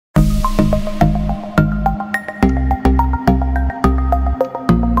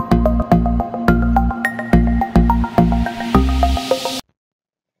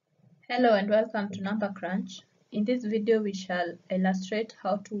Hello and welcome to Number Crunch. In this video, we shall illustrate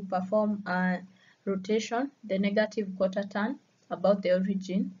how to perform a rotation, the negative quarter turn, about the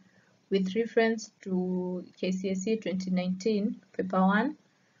origin, with reference to KCSE 2019, Paper 1,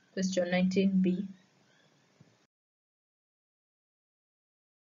 Question 19b.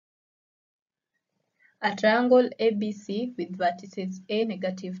 A triangle ABC with vertices A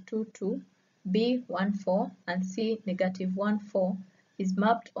negative 2, 2, B 1, 4, and C negative 1, 4 is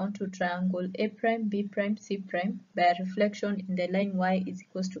mapped onto triangle A prime, B prime, C prime by a reflection in the line y is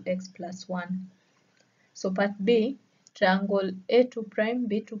equals to x plus 1. So part B, triangle A2 prime,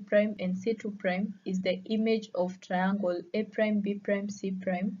 B2 prime, and C2 prime is the image of triangle A prime, B prime, C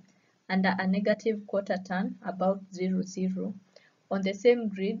prime under a negative quarter turn about 0, 0. On the same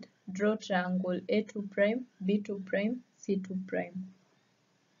grid, draw triangle A2 prime, B2 prime, C2 prime.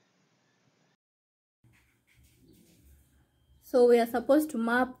 So we are supposed to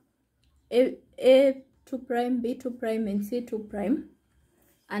map A2 prime, B2 prime, and C2 prime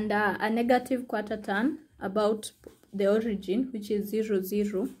under a negative quarter turn about the origin, which is 0,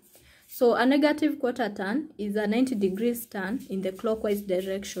 0. So a negative quarter turn is a 90 degrees turn in the clockwise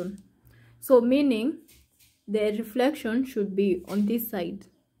direction. So meaning the reflection should be on this side,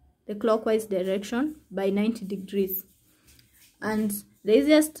 the clockwise direction, by 90 degrees. And the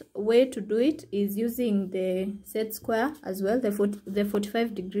easiest way to do it is using the set square as well, the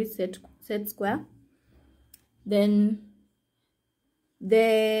 45 degrees set square. Then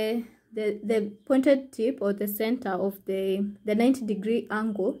the pointed tip or the center of the 90 degree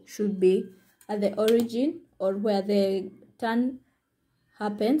angle should be at the origin or where the turn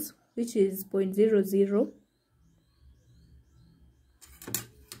happens, which is 0.00.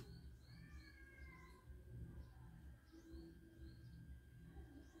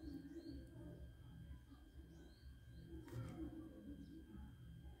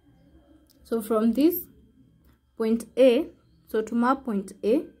 So from this point A, so to map point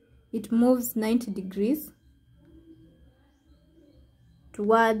A, it moves 90 degrees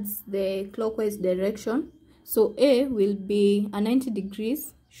towards the clockwise direction. So A will be a 90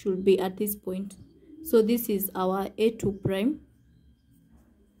 degrees, should be at this point. So this is our A2 prime.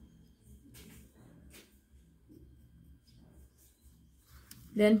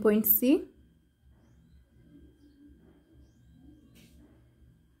 Then point C.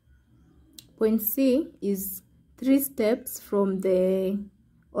 Point C is 3 steps from the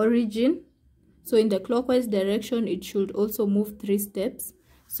origin. So in the clockwise direction, it should also move 3 steps.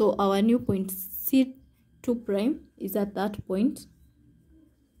 So our new point C2 prime is at that point.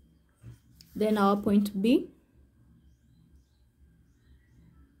 Then our point B.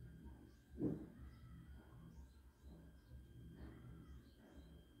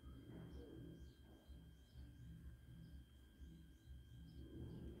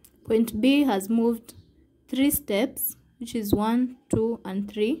 Point B has moved 3 steps, which is 1, 2,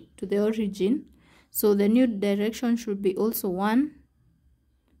 and 3 to the origin. So the new direction should be also 1,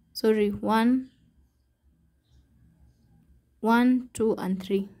 2, and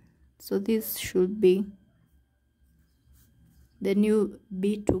 3. So this should be the new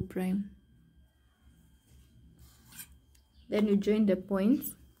B2 prime. Then you join the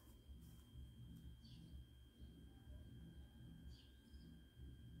points.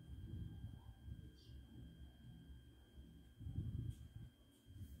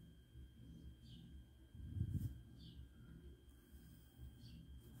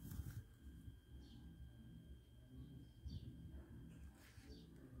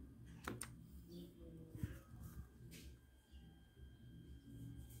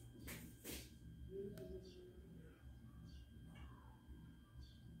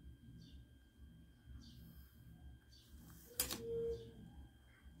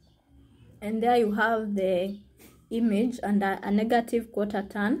 And there you have the image under a negative quarter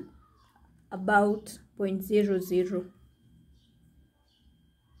turn about 0.00.